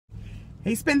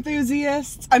Hey spin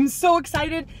enthusiasts, I'm so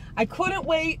excited. I couldn't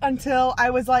wait until I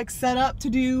was like set up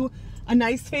to do a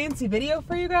nice fancy video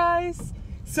for you guys.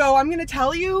 So I'm gonna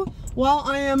tell you while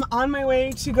I am on my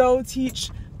way to go teach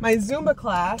my Zumba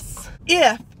class.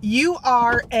 If you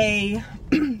are a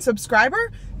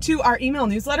subscriber to our email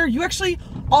newsletter, you actually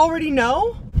already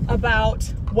know about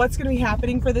what's gonna be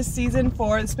happening for this season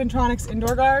for the Spintronics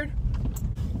Indoor Guard.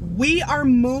 We are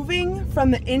moving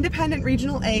from the independent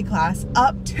regional A class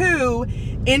up to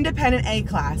independent A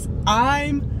class.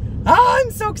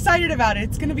 I'm so excited about it.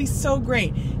 It's gonna be so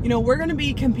great. You know, we're gonna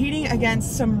be competing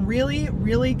against some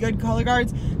really good color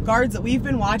guards that we've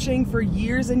been watching for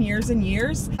years and years and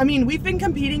years. I mean, we've been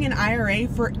competing in IRA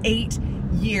for 8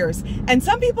 years. And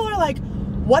some people are like,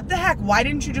 what the heck? Why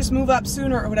didn't you just move up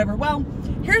sooner or whatever? Well,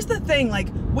 here's the thing, like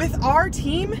with our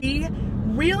team, we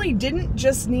really didn't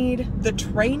just need the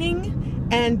training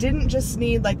and didn't just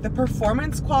need like the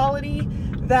performance quality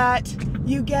that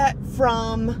you get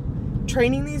from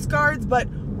training these guards, but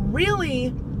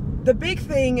really the big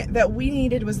thing that we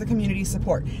needed was the community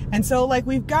support. And so like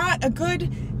we've got a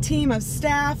good team of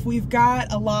staff, we've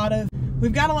got a lot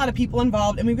of people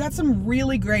involved, and we've got some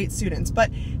really great students,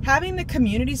 but having the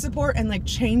community support and like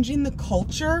changing the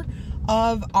culture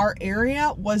of our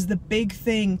area was the big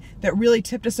thing that really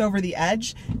tipped us over the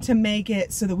edge to make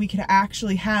it so that we could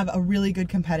actually have a really good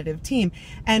competitive team.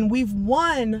 And we've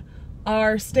won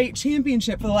our state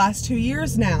championship for the last 2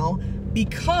 years now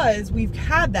because we've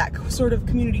had that sort of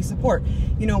community support.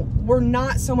 You know, we're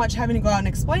not so much having to go out and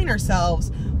explain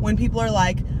ourselves when people are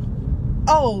like,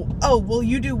 oh, well,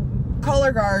 you do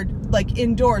color guard like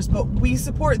indoors, but we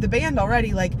support the band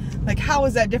already. Like how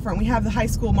is that different? We have the high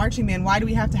school marching band. Why do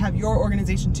we have to have your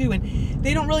organization too? And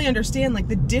they don't really understand like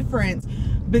the difference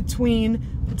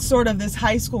between sort of this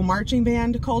high school marching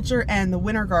band culture and the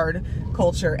winter guard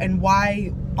culture, and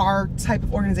why our type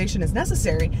of organization is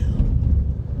necessary.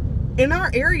 In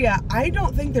our area, I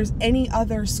don't think there's any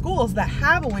other schools that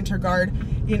have a winter guard.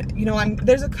 You know,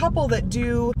 there's a couple that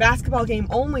do basketball game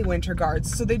only winter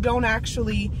guards, so they don't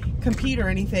actually compete or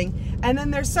anything. And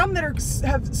then there's some that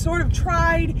have sort of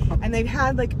tried, and they've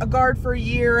had like a guard for a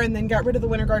year and then got rid of the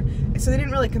winter guard, so they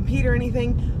didn't really compete or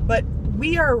anything. But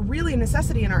we are really a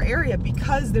necessity in our area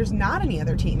because there's not any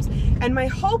other teams. And my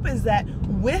hope is that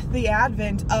with the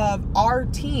advent of our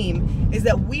team is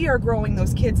that we are growing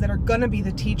those kids that are gonna be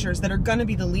the teachers, that are gonna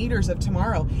be the leaders of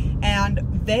tomorrow. And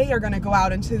they are gonna go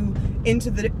out into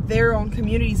their own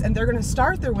communities, and they're gonna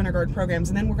start their winter guard programs,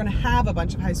 and then we're gonna have a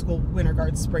bunch of high school winter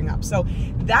guards spring up. So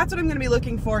that's what I'm gonna be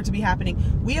looking for to be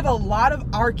happening. We have a lot of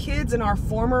our kids and our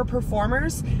former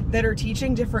performers that are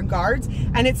teaching different guards,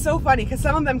 and it's so funny because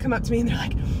some of them come up to me and they're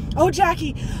like, oh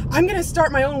Jackie, I'm gonna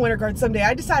start my own winter guard someday.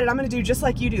 I decided I'm gonna do just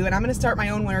like you do, and I'm gonna start my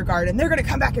own winter guard, and they're gonna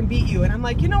come back and beat you. And I'm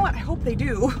like, you know what, I hope they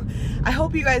do. I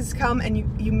hope you guys come and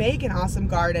you make an awesome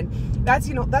guard. And that's,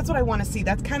 you know, that's what I want to see.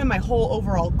 That's kind of my whole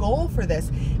overall goal for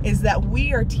this, is that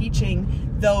we are teaching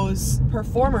those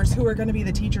performers who are going to be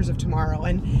the teachers of tomorrow.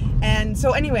 And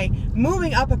so anyway,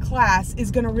 moving up a class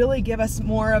is going to really give us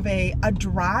more of a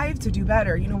drive to do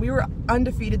better. You know, we were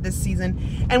undefeated this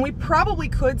season, and we probably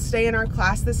could stay in our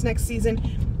class this next season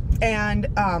and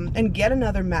get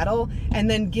another medal, and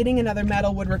then getting another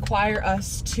medal would require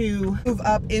us to move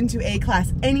up into A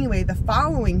class anyway the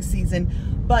following season.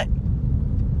 But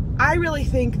I really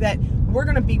think that we're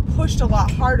going to be pushed a lot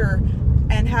harder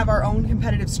and have our own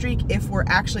competitive streak if we're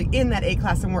actually in that A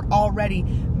class and we're already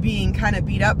being kind of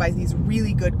beat up by these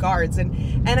really good guards. And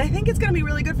I think it's going to be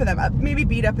really good for them. Maybe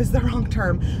beat up is the wrong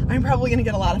term. I'm probably going to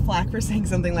get a lot of flack for saying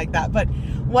something like that, but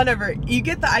whatever. You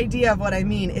get the idea of what I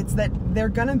mean. It's that they're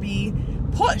going to be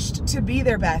pushed to be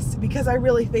their best, because I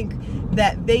really think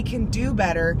that they can do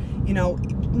better, you know,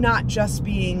 not just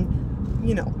being,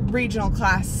 you know, regional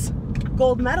class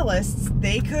gold medalists.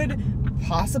 They could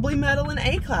possibly medal in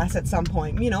A class at some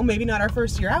point, you know, maybe not our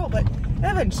first year out, but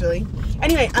eventually.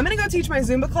 Anyway, I'm gonna go teach my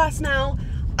Zumba class now.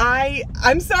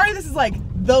 I'm sorry this is like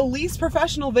the least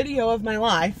professional video of my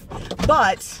life,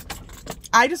 but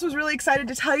I just was really excited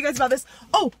to tell you guys about this.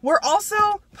 Oh, we're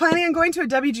also planning on going to a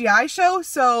WGI show,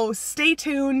 so stay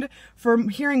tuned for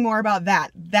hearing more about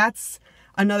that. That's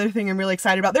another thing I'm really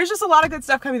excited about. There's just a lot of good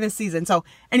stuff coming this season. So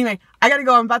anyway, I gotta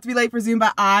go. I'm about to be late for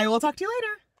Zumba. I will talk to you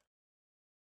later.